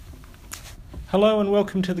Hello and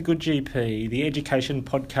welcome to The Good GP, the education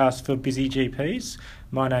podcast for busy GPs.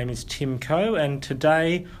 My name is Tim Coe, and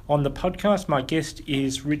today on the podcast my guest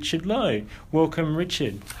is Richard Loh. Welcome,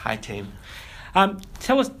 Richard. Hi, Tim.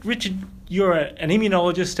 Tell us, Richard, you're an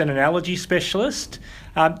immunologist and an allergy specialist.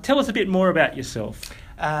 Tell us a bit more about yourself.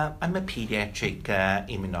 I'm a pediatric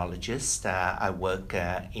immunologist. I work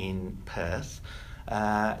in Perth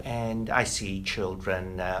and I see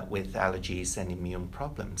children with allergies and immune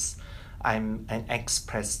problems. I'm an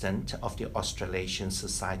ex-president of the Australasian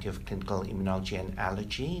Society of Clinical Immunology and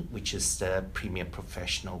Allergy, which is the premier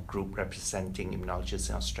professional group representing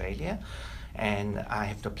immunologists in Australia. And I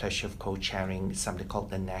have the pleasure of co-chairing something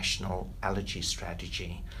called the National Allergy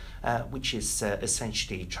Strategy, which is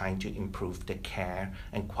essentially trying to improve the care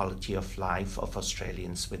and quality of life of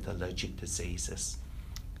Australians with allergic diseases.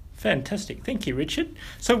 Fantastic. Thank you, Richard.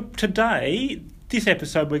 So today, this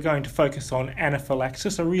episode, we're going to focus on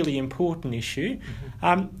anaphylaxis, a really important issue.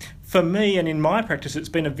 Mm-hmm. For me and in my practice, it's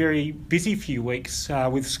been a very busy few weeks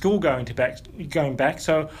with school going back.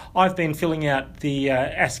 So I've been filling out the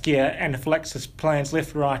ASCIA anaphylaxis plans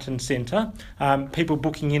left, right and centre, people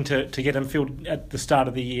booking in to get them filled at the start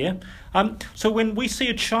of the year. So when we see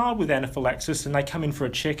a child with anaphylaxis and they come in for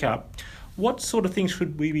a checkup, what sort of things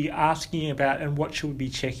should we be asking about and what should we be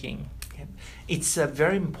checking? It's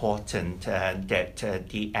very important that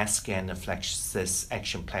the ASCIA anaphylaxis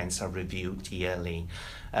action plans are reviewed yearly.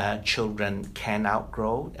 Children can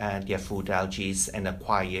outgrow their food allergies and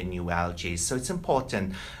acquire new allergies. So it's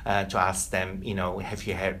important to ask them, have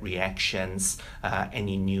you had reactions,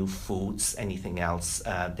 any new foods, anything else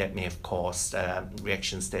that may have caused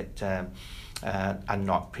reactions that are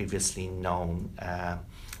not previously known.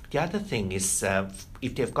 The other thing is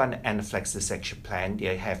if they've got an anaphylaxis action plan,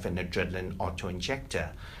 they have an adrenaline auto-injector.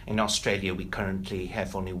 In Australia, we currently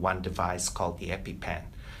have only one device called the EpiPen.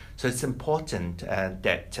 So it's important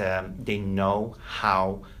that they know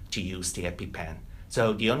how to use the EpiPen.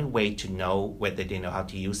 So the only way to know whether they know how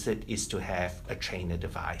to use it is to have a trainer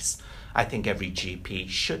device. I think every GP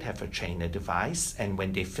should have a trainer device, and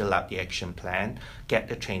when they fill out the action plan, get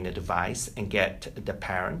the trainer device and get the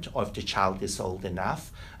parent, or if the child is old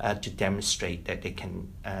enough, to demonstrate that they can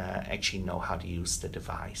actually know how to use the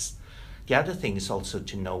device. The other thing is also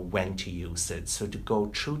to know when to use it. So to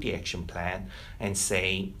go through the action plan and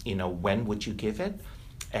say, when would you give it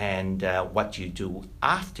and what do you do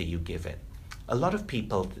after you give it. A lot of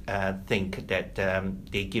people think that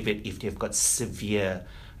they give it if they've got severe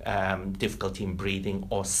difficulty in breathing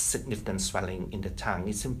or significant swelling in the tongue.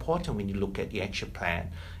 It's important when you look at the action plan,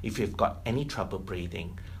 if you've got any trouble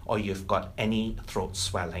breathing or you've got any throat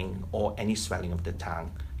swelling or any swelling of the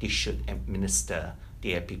tongue, they should administer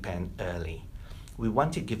the EpiPen early. We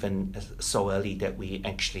want to give it so early that we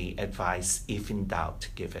actually advise, if in doubt,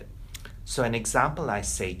 give it. So an example I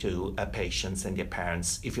say to patients and their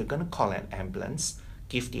parents, if you're going to call an ambulance,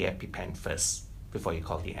 give the EpiPen first before you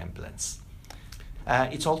call the ambulance.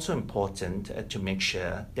 It's also important to make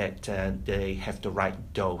sure that they have the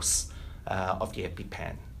right dose of the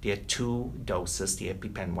EpiPen. There are two doses, the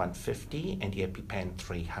EpiPen 150 and the EpiPen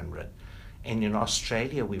 300. And in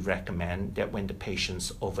Australia, we recommend that when the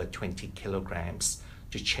patient's over 20 kilograms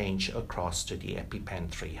to change across to the EpiPen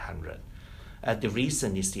 300. The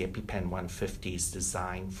reason is the EpiPen 150 is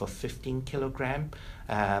designed for 15 kilogram,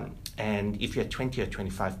 and if you're 20 or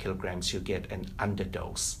 25 kilograms, you get an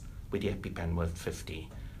underdose with the EpiPen 150.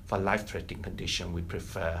 For life-threatening condition, we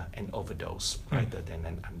prefer an overdose rather than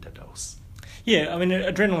an underdose. Yeah, I mean,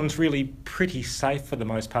 adrenaline's really pretty safe for the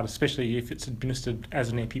most part, especially if it's administered as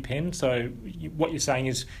an EpiPen. So what you're saying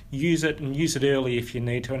is use it early if you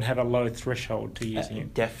need to and have a low threshold to using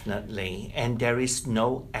it. Definitely, and there is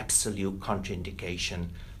no absolute contraindication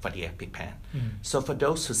for the EpiPen. So for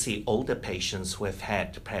those who see older patients who have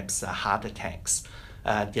had perhaps heart attacks,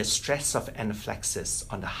 the stress of anaphylaxis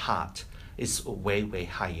on the heart is way, way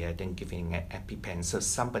higher than giving an EpiPen. So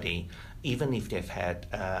somebody, even if they've had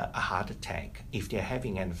a heart attack, if they're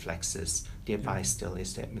having anaphylaxis, the advice still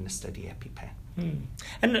is to administer the EpiPen.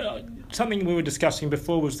 And something we were discussing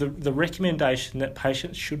before was the recommendation that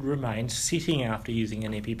patients should remain sitting after using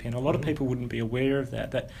an EpiPen. A lot of people wouldn't be aware of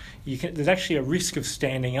that there's actually a risk of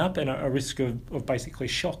standing up and a risk of basically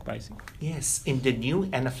shock, basically. Yes, in the new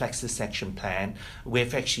anaphylaxis action plan,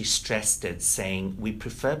 we've actually stressed it, saying we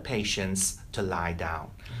prefer patients to lie down.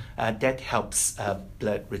 That helps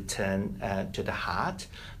blood return to the heart.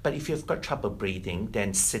 But if you've got trouble breathing,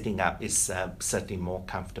 then sitting up is certainly more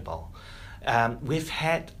comfortable. We've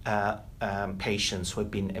had patients who have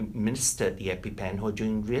been administered the EpiPen who are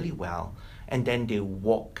doing really well and then they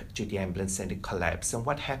walk to the ambulance and they collapse. And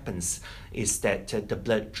what happens is that the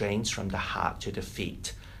blood drains from the heart to the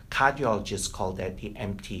feet. Cardiologists call that the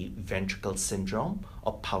empty ventricle syndrome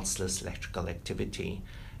or pulseless electrical activity.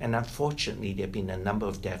 And unfortunately, there have been a number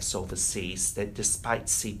of deaths overseas that despite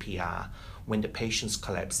CPR, when the patients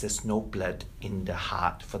collapse, there's no blood in the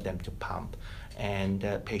heart for them to pump. And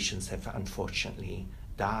patients have unfortunately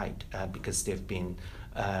died because they've been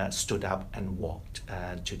stood up and walked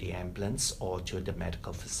to the ambulance or to the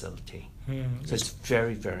medical facility. So it's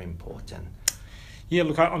very, very important. Yeah,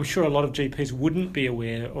 look, I'm sure a lot of GPs wouldn't be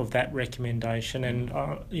aware of that recommendation, and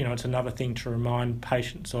it's another thing to remind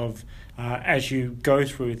patients of as you go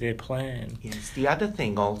through their plan. Yes, the other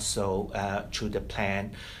thing also through the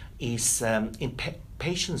plan is in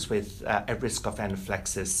patients with a risk of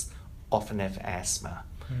anaphylaxis often have asthma.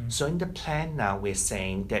 So in the plan now we're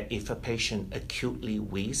saying that if a patient acutely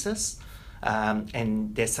wheezes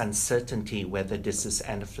and there's uncertainty whether this is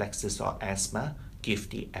anaphylaxis or asthma, give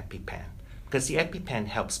the EpiPen. Because the EpiPen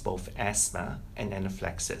helps both asthma and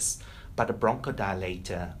anaphylaxis, but a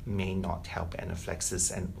bronchodilator may not help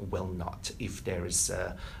anaphylaxis and will not if there is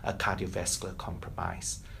a cardiovascular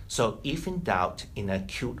compromise. So if in doubt in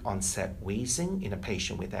acute onset wheezing in a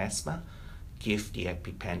patient with asthma, give the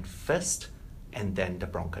EpiPen first and then the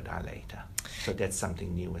bronchodilator. So that's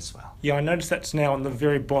something new as well. Yeah, I noticed that's now on the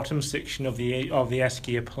very bottom section of the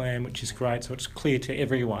ASCIA plan, which is great. So it's clear to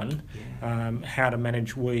everyone how to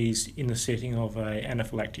manage wheeze in the setting of an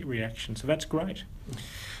anaphylactic reaction. So that's great.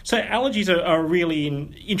 So allergies are a really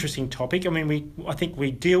interesting topic. I mean, I think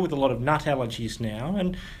we deal with a lot of nut allergies now,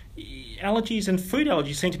 and allergies and food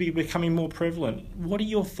allergies seem to be becoming more prevalent. What are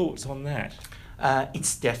your thoughts on that?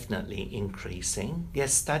 It's definitely increasing. There are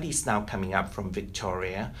studies now coming up from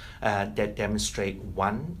Victoria that demonstrate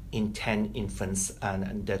 1 in 10 infants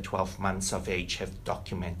under 12 months of age have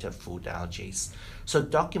documented food allergies. So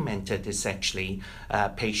documented is actually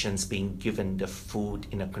patients being given the food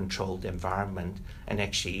in a controlled environment and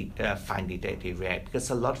actually finding that they react. Because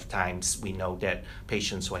a lot of times we know that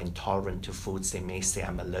patients who are intolerant to foods, they may say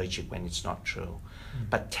I'm allergic when it's not true.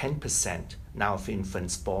 But 10% now of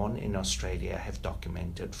infants born in Australia have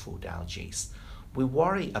documented food allergies. We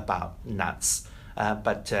worry about nuts,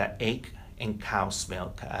 but egg and cow's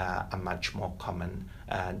milk are much more common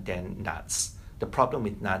than nuts. The problem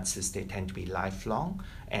with nuts is they tend to be lifelong,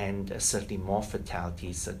 and certainly more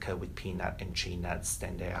fatalities occur with peanut and tree nuts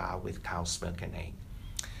than there are with cow's milk and egg.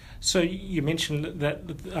 So you mentioned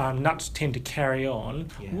that nuts tend to carry on.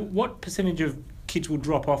 Yeah. What percentage of kids will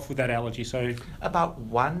drop off with that allergy? So about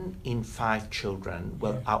 1 in 5 children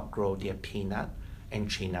will outgrow their peanut and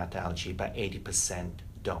tree nut allergy, but 80%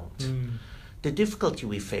 don't. The difficulty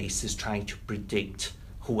we face is trying to predict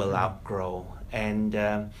who will outgrow, and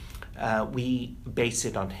we base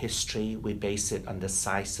it on history, we base it on the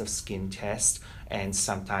size of skin test, and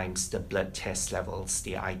sometimes the blood test levels,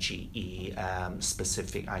 the IgE,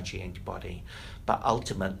 specific IgE antibody. But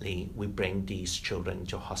ultimately, we bring these children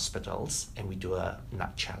to hospitals and we do a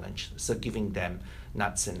nut challenge. So giving them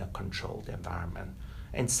nuts in a controlled environment.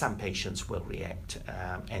 And some patients will react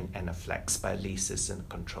and anaphylax, but at least it's in a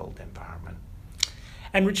controlled environment.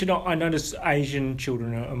 And Richard, I notice Asian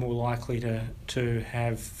children are more likely to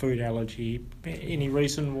have food allergy. Any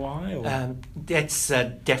reason why? Or? That's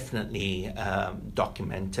definitely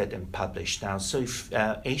documented and published now. So if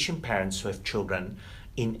Asian parents who have children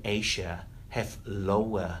in Asia have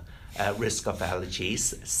lower risk of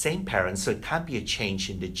allergies, same parents, so it can't be a change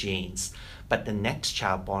in the genes, but the next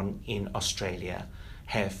child born in Australia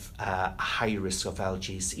have a high risk of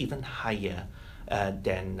allergies, even higher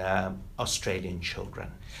than Australian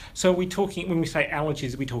children. So are we talking, when we say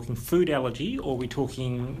allergies, are we talking food allergy or are we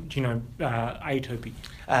talking, atopy?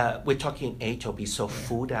 We're talking atopy, so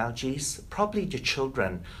food allergies. Probably the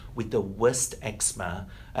children with the worst eczema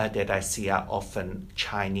that I see are often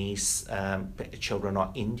Chinese children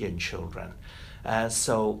or Indian children.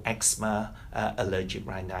 So eczema, allergic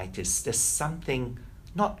rhinitis, there's something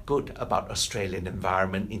not good about Australian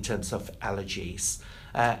environment in terms of allergies.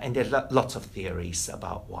 And there are lots of theories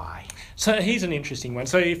about why. So here's an interesting one.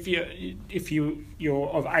 So if you're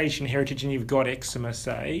of Asian heritage and you've got eczema,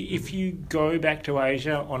 say, if you go back to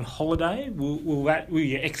Asia on holiday, will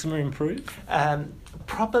your eczema improve?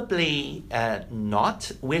 Probably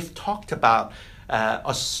not. We've talked about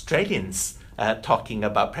Australians talking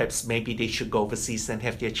about perhaps maybe they should go overseas and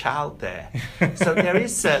have their child there. So there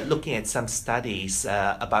is looking at some studies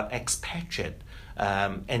about expatriate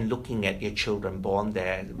and looking at your children born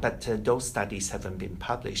there, but those studies haven't been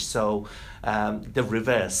published. So the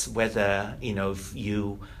reverse, whether if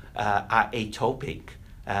you are atopic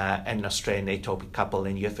an Australian atopic couple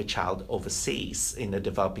and you have a child overseas in a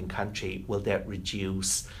developing country, will that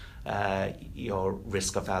reduce your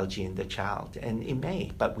risk of allergy in the child? And it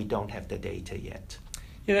may, but we don't have the data yet.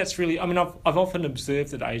 Yeah, that's really... I mean, I've often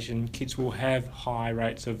observed that Asian kids will have high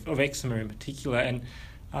rates of eczema in particular, and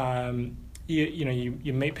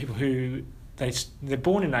you meet people who they're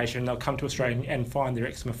born in Asia and they'll come to Australia and find their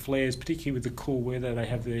eczema flares, particularly with the cool weather. They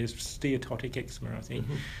have their steatotic eczema, I think.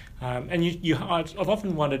 I've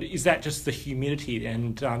often wondered, is that just the humidity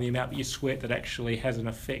and the amount that you sweat that actually has an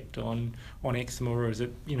effect on eczema, or is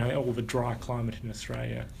it all the dry climate in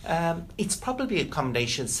Australia? It's probably a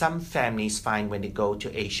combination. Some families find when they go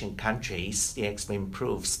to Asian countries, the eczema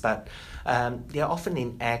improves, but they're often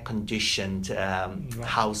in air-conditioned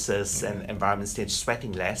houses and environments. They're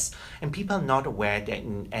sweating less, and people are not aware that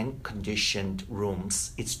in air-conditioned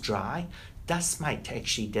rooms it's dry. Dust mite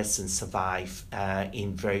actually doesn't survive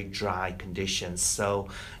in very dry conditions. So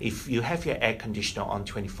if you have your air conditioner on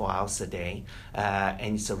 24 hours a day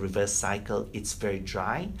and it's a reverse cycle, it's very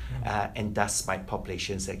dry, and dust mite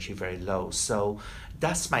population is actually very low. So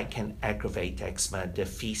dust mite can aggravate eczema. The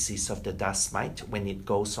feces of the dust mite, when it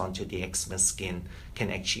goes onto the eczema skin,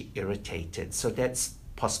 can actually irritate it. So that's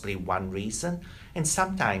possibly one reason. And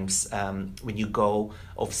sometimes when you go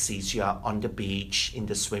overseas, you are on the beach, in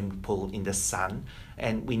the swimming pool, in the sun,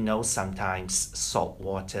 and we know sometimes salt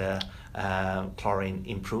water, chlorine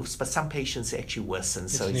improves, but some patients actually worsen.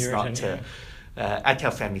 So it's not to, I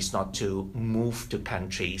tell families not to move to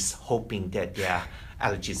countries hoping that their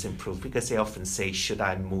allergies improve, because they often say, should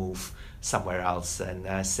I move somewhere else? And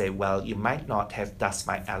I say, well, you might not have dust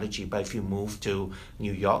mite allergy, but if you move to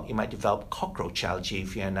New York, you might develop cockroach allergy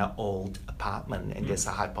if you're in an old apartment and there's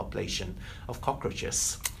a high population of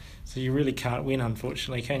cockroaches. So you really can't win,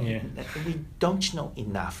 unfortunately, can you? We don't know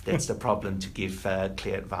enough. That's the problem, to give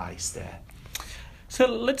clear advice there. So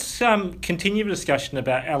let's continue the discussion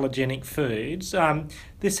about allergenic foods.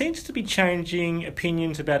 There seems to be changing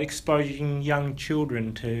opinions about exposing young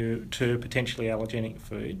children to potentially allergenic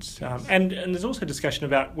foods. And there's also discussion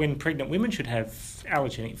about when pregnant women should have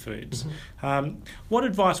allergenic foods. What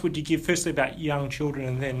advice would you give firstly about young children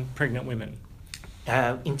and then pregnant women?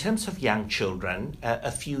 In terms of young children,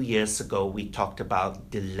 a few years ago we talked about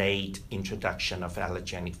delayed introduction of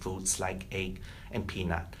allergenic foods like egg and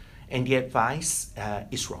peanut. And the advice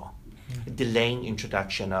is wrong. Delaying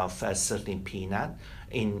introduction of certainly peanut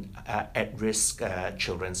in at-risk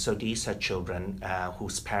children. So these are children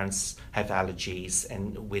whose parents have allergies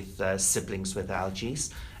and with siblings with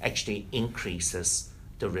allergies, actually increases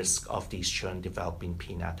the risk of these children developing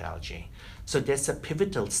peanut allergy. So there's a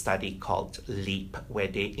pivotal study called LEAP where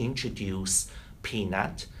they introduce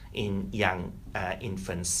peanut in young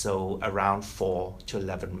infants, so around 4 to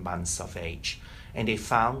 11 months of age. And they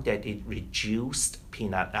found that it reduced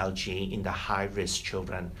peanut allergy in the high-risk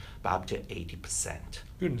children by up to 80%.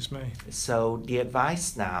 Goodness me. So the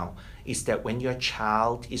advice now is that when your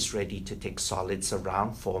child is ready to take solids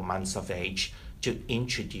around 4 months of age, to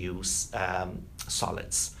introduce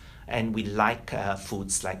solids. And we like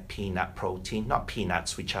foods like peanut protein, not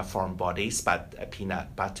peanuts, which are foreign bodies, but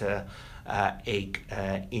peanut butter, egg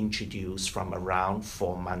introduced from around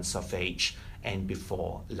 4 months of age and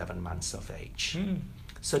before 11 months of age.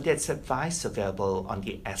 So that's advice available on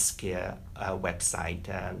the ASCIA website,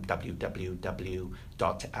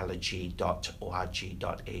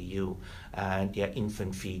 www.allergy.org.au. There are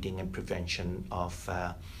infant feeding and prevention of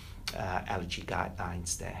allergy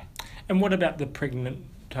guidelines there. And what about the pregnant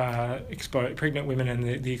women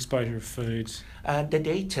and the exposure of foods? The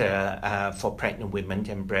data for pregnant women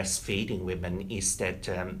and breastfeeding women is that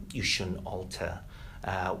you shouldn't alter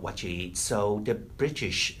what you eat. So the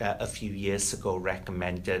British a few years ago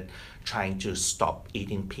recommended trying to stop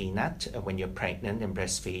eating peanut when you're pregnant and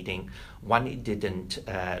breastfeeding. One, it didn't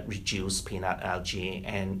reduce peanut allergy,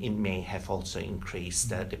 and it may have also increased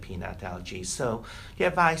the peanut allergy. So the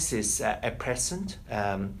advice is at present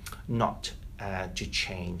not to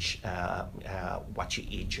change what you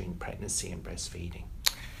eat during pregnancy and breastfeeding.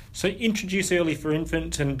 So introduce early for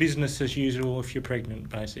infants and business as usual if you're pregnant,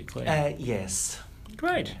 basically. Yes.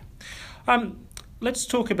 Great. Let's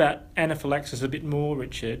talk about anaphylaxis a bit more,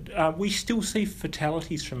 Richard. We still see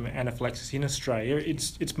fatalities from anaphylaxis in Australia.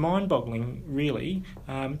 It's mind-boggling, really,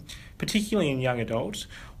 particularly in young adults.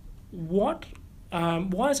 Why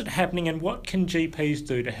is it happening, and what can GPs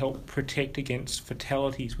do to help protect against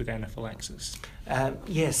fatalities with anaphylaxis?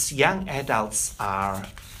 Yes, young adults are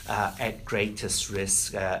at greatest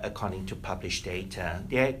risk according to published data.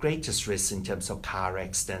 They're at greatest risk in terms of car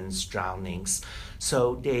accidents, drownings.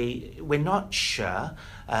 So we're not sure,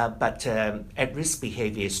 but at-risk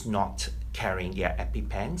behavior is not carrying their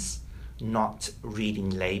EpiPens, not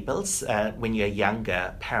reading labels. When you're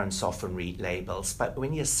younger, parents often read labels, but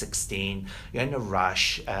when you're 16, you're in a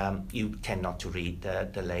rush, you tend not to read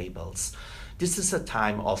the labels. This is a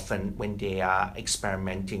time often when they are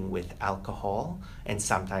experimenting with alcohol and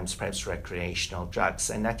sometimes perhaps recreational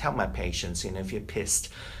drugs. And I tell my patients, if you're pissed,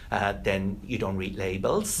 then you don't read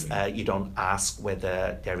labels. You don't ask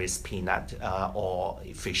whether there is peanut or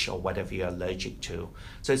fish or whatever you're allergic to.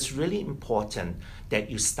 So it's really important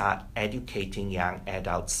that you start educating young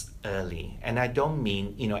adults early. And I don't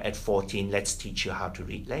mean, at 14, let's teach you how to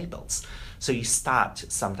read labels. So you start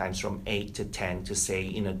sometimes from 8 to 10 to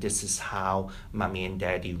say, this is how mommy and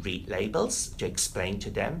daddy read labels, to explain to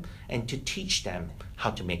them and to teach them how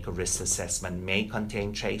to make a risk assessment. May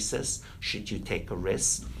contain traces, should you take a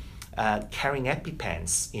risk? Carrying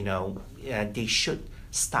EpiPens, they should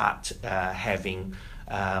start having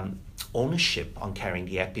ownership on carrying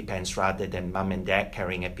the EpiPens rather than mom and dad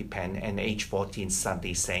carrying EpiPen and age 14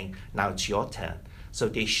 suddenly saying, now it's your turn. So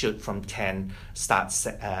they should from 10 start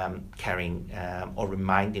carrying or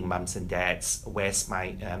reminding moms and dads, where's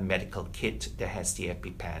my medical kit that has the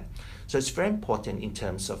EpiPen? So it's very important in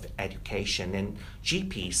terms of education, and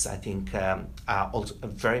GPs I think are also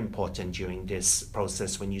very important during this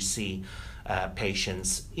process when you see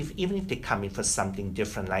patients, even if they come in for something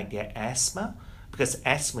different like their asthma, because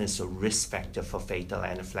asthma is a risk factor for fatal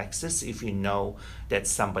anaphylaxis. If you know that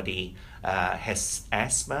somebody has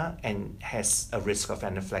asthma and has a risk of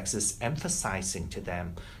anaphylaxis, emphasizing to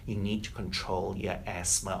them, you need to control your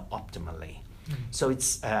asthma optimally. So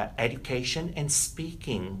it's education and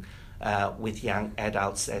speaking with young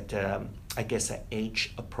adults at, I guess, an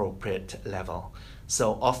age-appropriate level.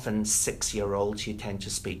 So often 6-year-olds, you tend to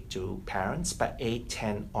speak to parents, but 8,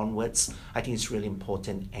 10 onwards, I think it's really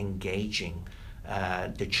important engaging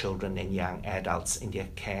the children and young adults in their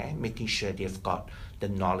care, making sure they've got the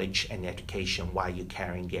knowledge and education while you're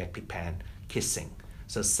carrying the EpiPen. Kissing.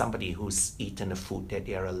 So somebody who's eaten a food that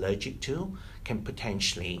they're allergic to can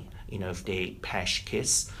potentially, if they pash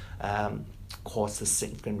kiss, cause a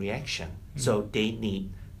significant reaction. So they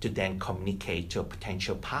need to then communicate to a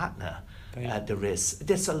potential partner the risk.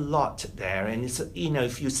 There's a lot there, and it's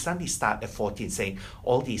if you suddenly start at 14 saying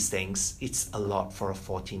all these things, it's a lot for a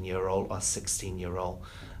 14-year-old or 16-year-old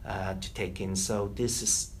to take in. So this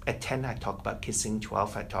is at 10 I talk about kissing,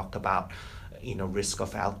 12 I talk about risk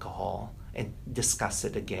of alcohol, and discuss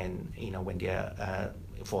it again when they're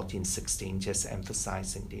 14, 16, just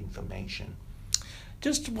emphasizing the information.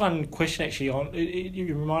 Just one question actually on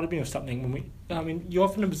you reminded me of something you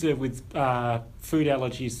often observe with food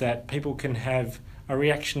allergies that people can have a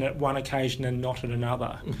reaction at one occasion and not at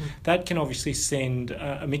another. That can obviously send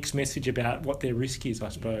a mixed message about what their risk is, I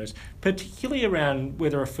suppose, particularly around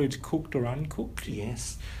whether a food's cooked or uncooked.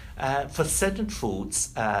 Yes. For certain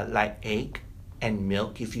foods like egg and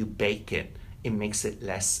milk, if you bake it, it makes it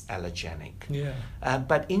less allergenic. Yeah.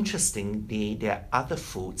 But interestingly, there are other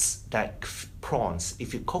foods like prawns.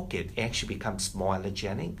 If you cook it, it actually becomes more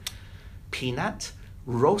allergenic. Peanut,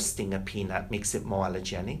 roasting a peanut makes it more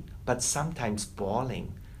allergenic, but sometimes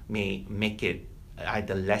boiling may make it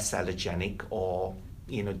either less allergenic or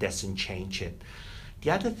doesn't change it.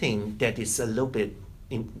 The other thing that is a little bit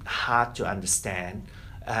hard to understand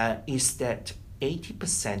is that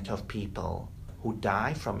 80% of people who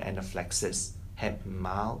die from anaphylaxis have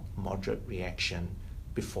mild, moderate reaction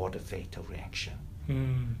before the fatal reaction.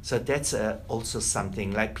 So that's also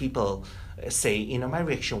something like people say, my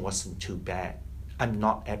reaction wasn't too bad. I'm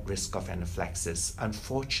not at risk of anaphylaxis.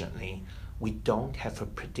 Unfortunately, we don't have a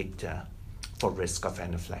predictor for risk of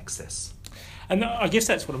anaphylaxis. And I guess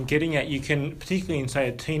that's what I'm getting at. You can, particularly in, say,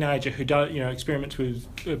 a teenager who does, experiments with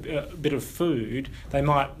a bit of food, they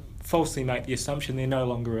might falsely make the assumption they're no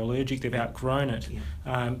longer allergic, they've outgrown it,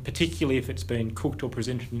 particularly if it's been cooked or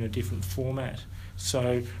presented in a different format.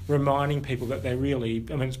 So reminding people that they really,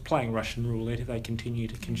 it's playing Russian roulette if they continue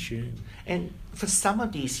to consume. And for some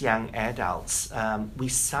of these young adults, we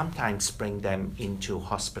sometimes bring them into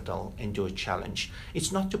hospital and do a challenge.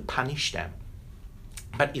 It's not to punish them,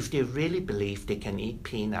 but if they really believe they can eat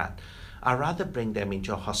peanut, I'd rather bring them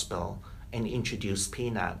into a hospital and introduce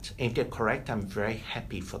peanut. And if they're correct, I'm very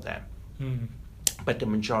happy for them. But the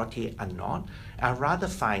majority are not. I'd rather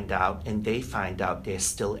find out, and they find out they're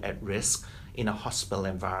still at risk in a hospital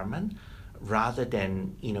environment, rather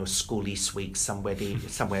than schoolies week somewhere in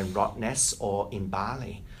Rottnest or in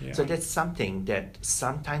Bali. Yeah. So that's something that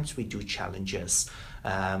sometimes we do challenges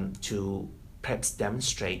to perhaps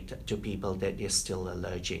demonstrate to people that they're still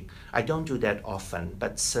allergic. I don't do that often,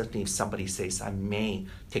 but certainly if somebody says I may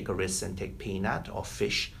take a risk and take peanut or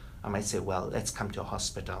fish, I might say, well, let's come to a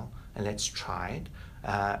hospital. and let's try it.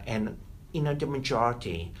 And the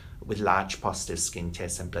majority with large positive skin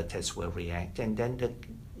tests and blood tests will react, and then the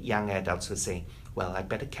young adults will say, well, I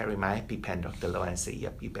better carry my EpiPen, Dr. Loh, and say,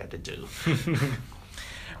 yep, you better do.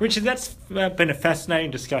 Richard, that's been a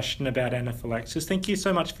fascinating discussion about anaphylaxis. Thank you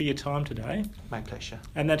so much for your time today. My pleasure.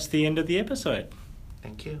 And that's the end of the episode.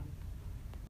 Thank you.